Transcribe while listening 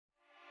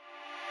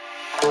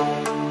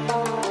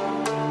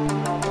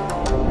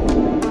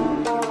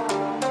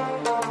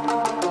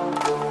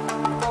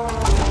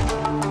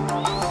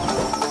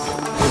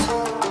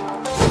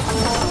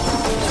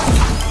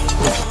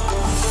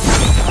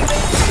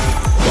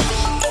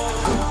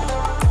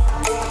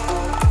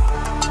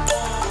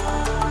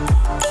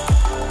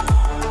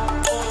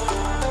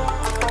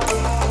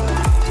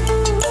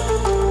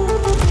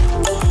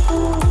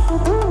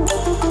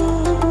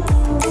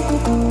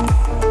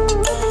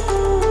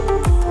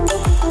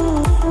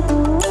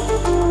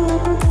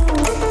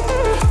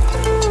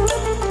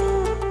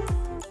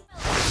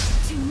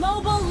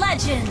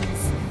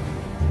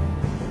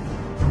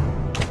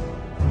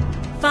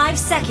5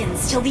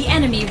 seconds till the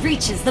enemy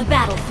reaches the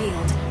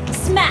battlefield.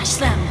 Smash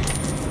them!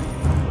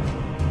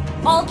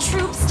 All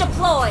troops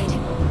deployed!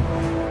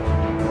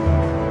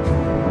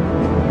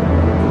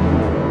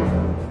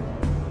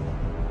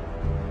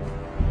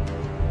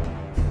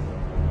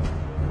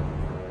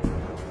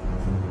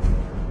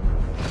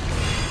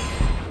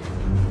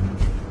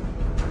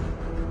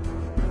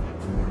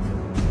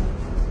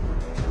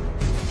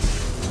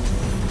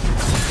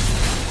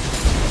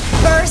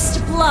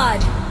 First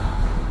blood!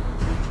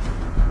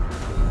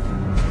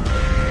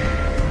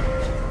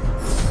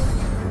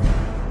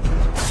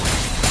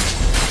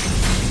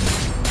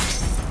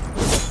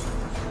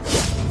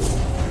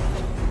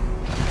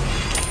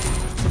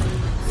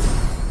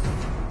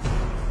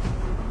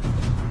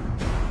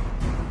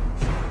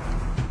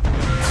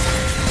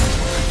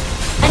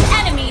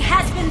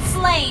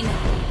 Slain.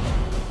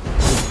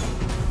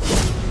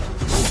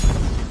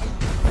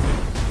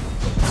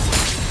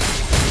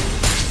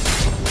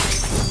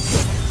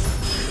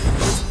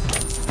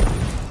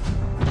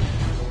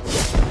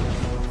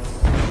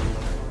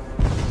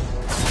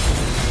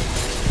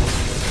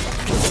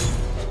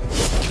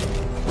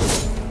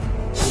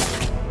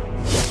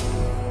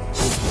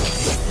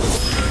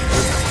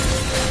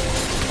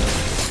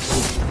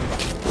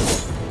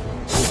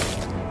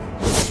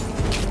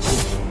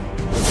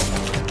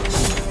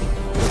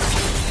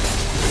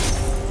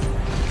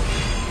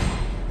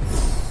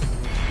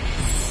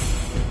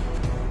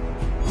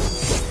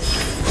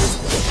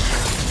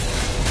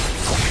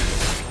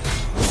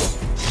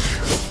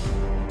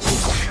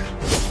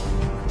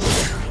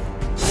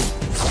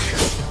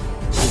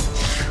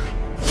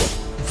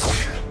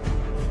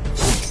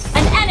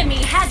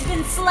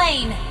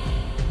 Slain.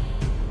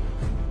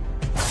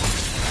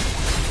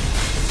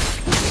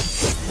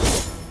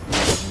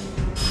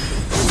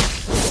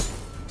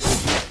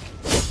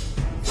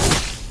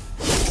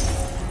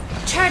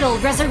 Turtle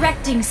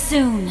resurrecting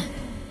soon.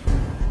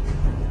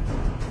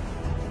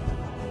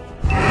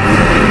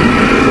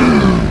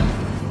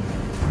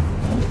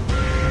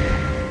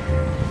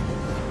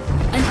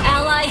 An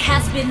ally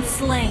has been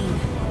slain.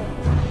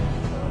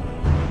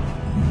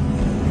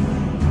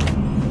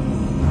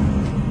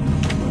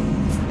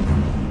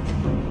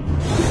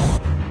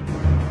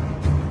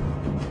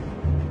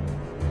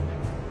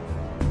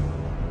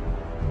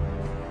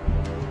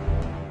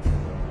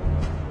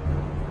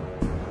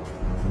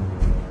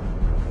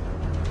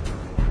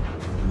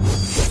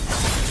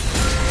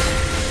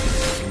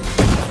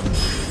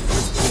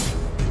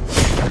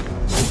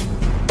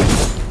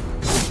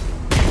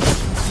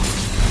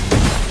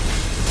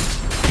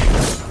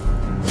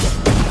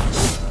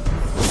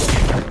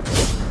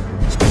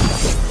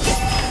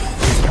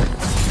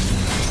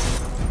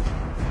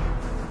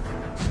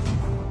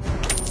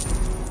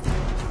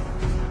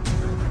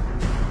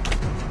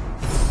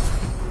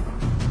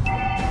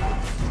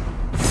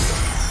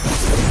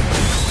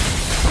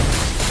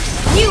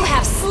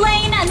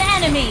 Slain an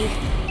enemy!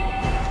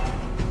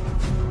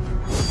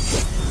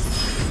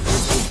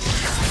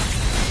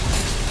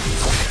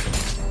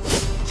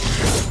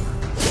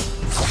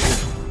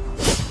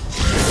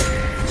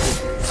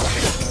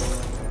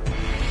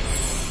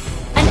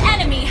 An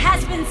enemy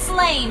has been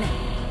slain!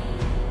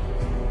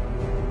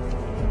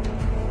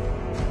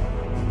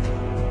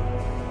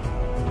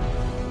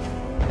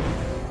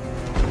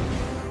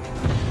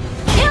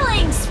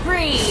 Killing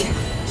spree!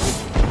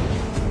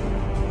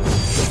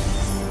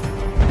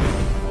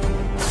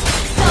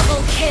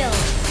 Kill.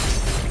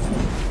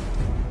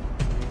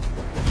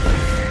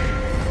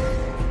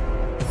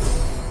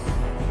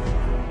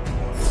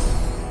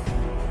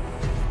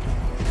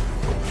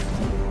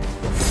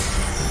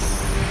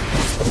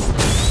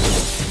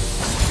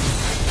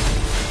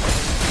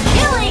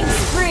 Killing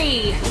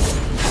spree!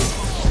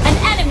 An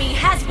enemy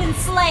has been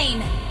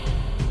slain!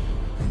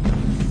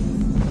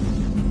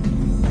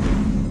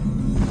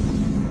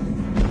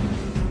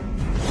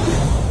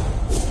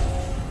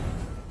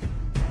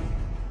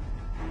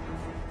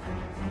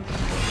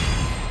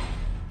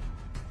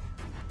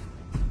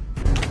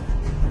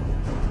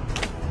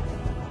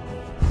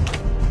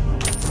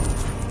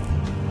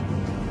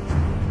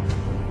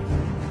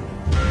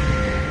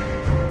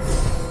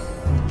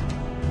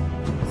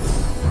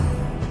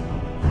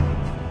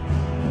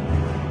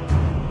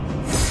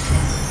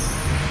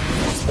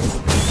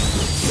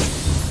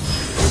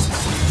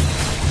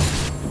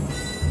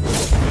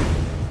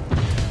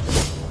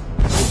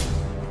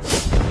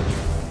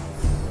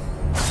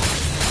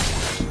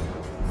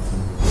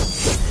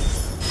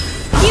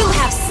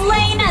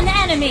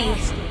 enemy!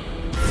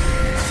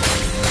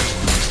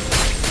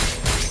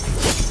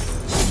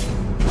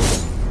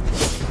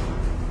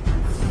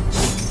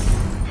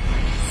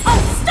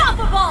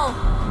 Unstoppable!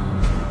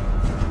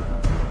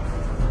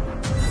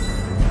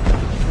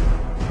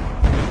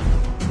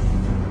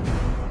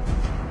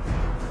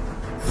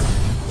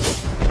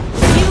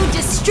 You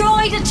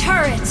destroyed a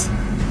turret!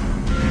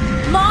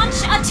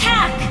 Launch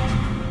attack!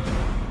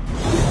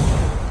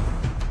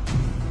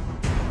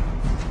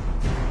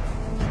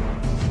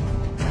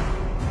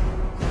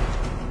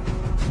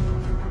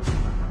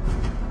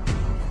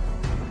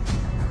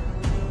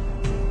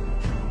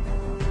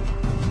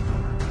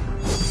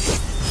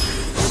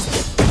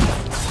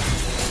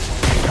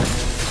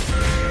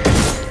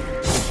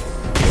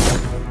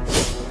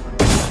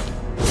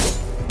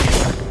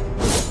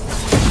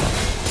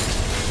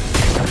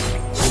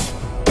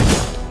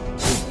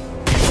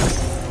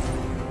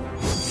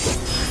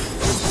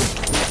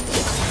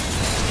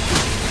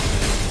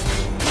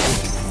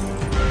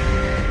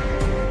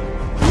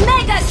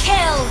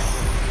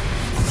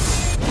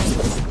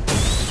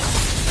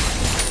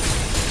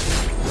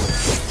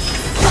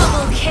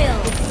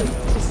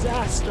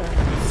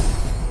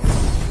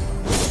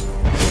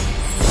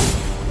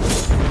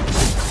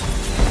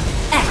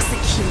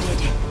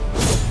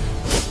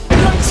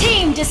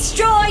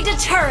 Destroyed a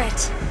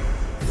turret!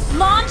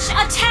 Launch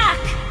attack!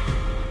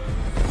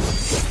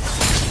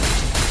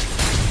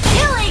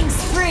 Killing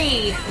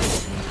spree!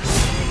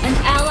 An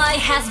ally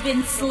has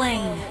been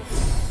slain.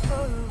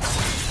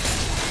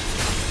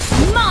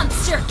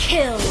 Monster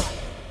kill!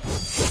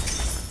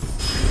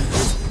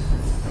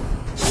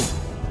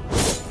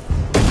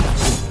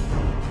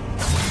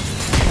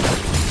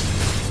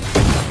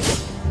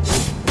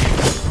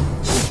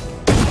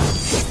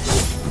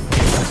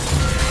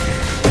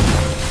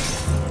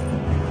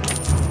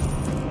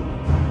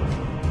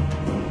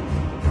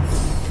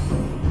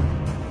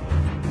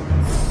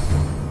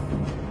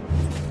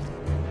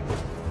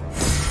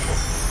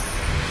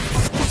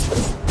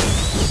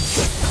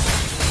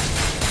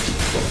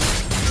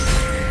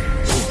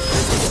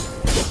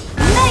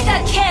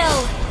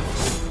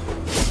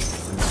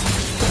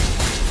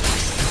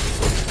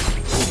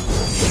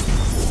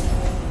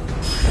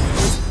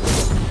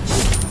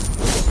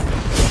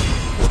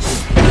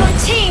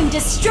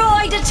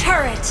 Destroyed a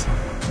turret!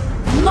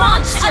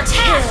 Monster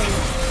attack!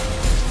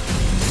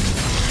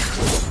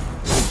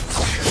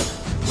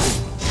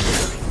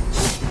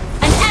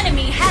 An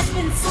enemy has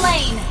been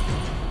slain!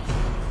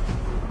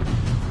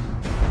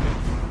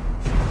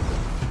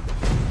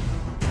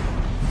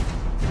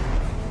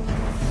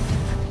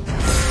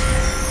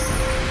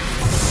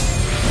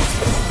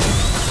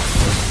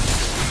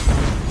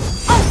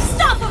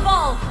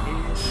 Unstoppable!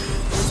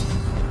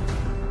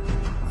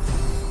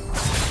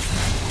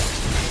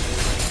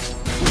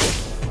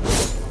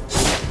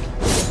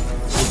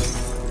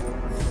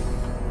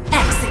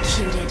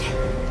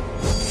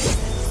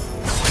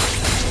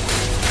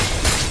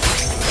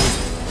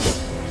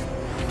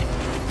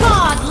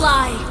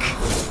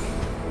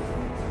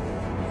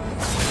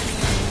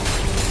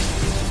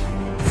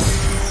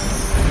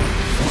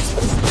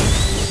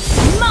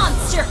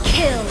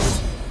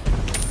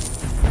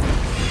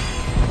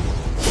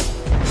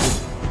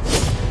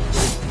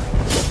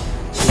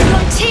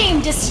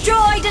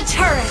 Destroyed a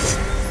turret!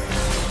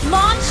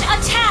 Launch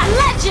attack!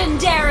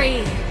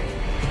 Legendary!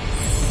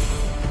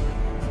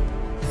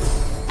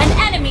 An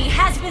enemy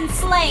has been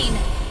slain!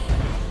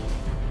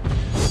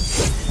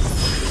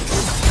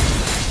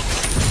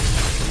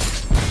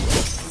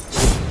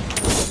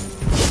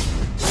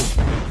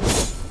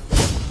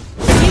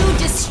 You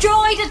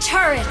destroyed a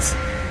turret!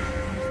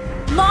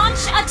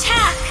 Launch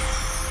attack!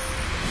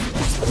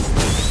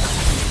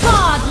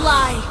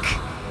 Godlike!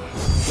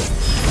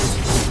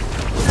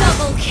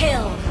 Double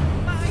kill!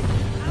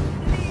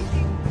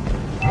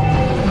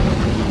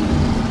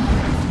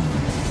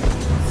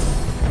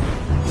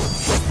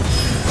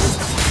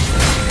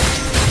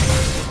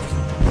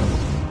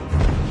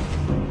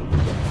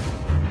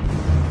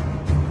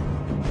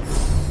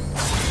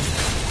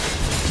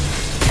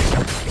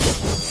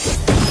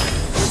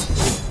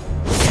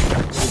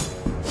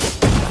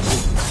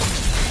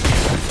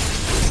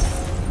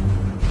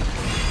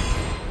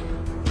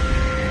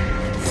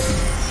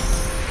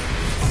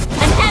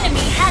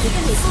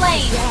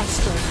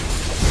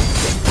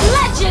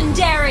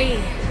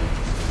 Legendary!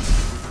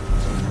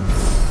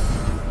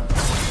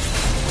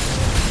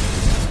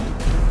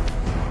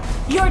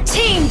 Your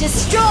team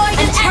destroyed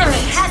a turret! An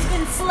enemy has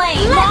been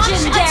slain!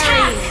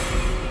 Legendary!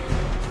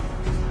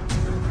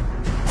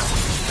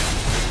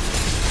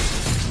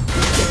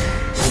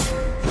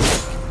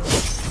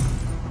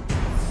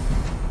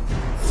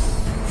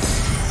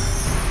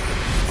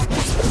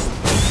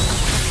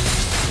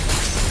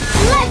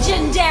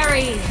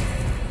 Legendary!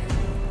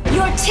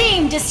 Your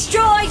team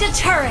destroyed a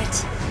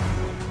turret!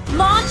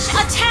 Launch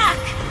attack!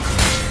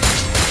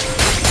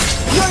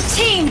 Your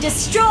team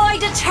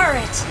destroyed a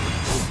turret!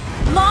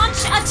 Launch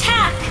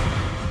attack!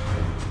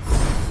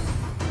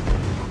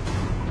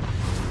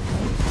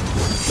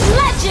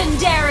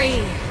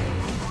 Legendary!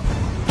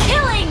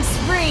 Killing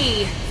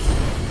spree!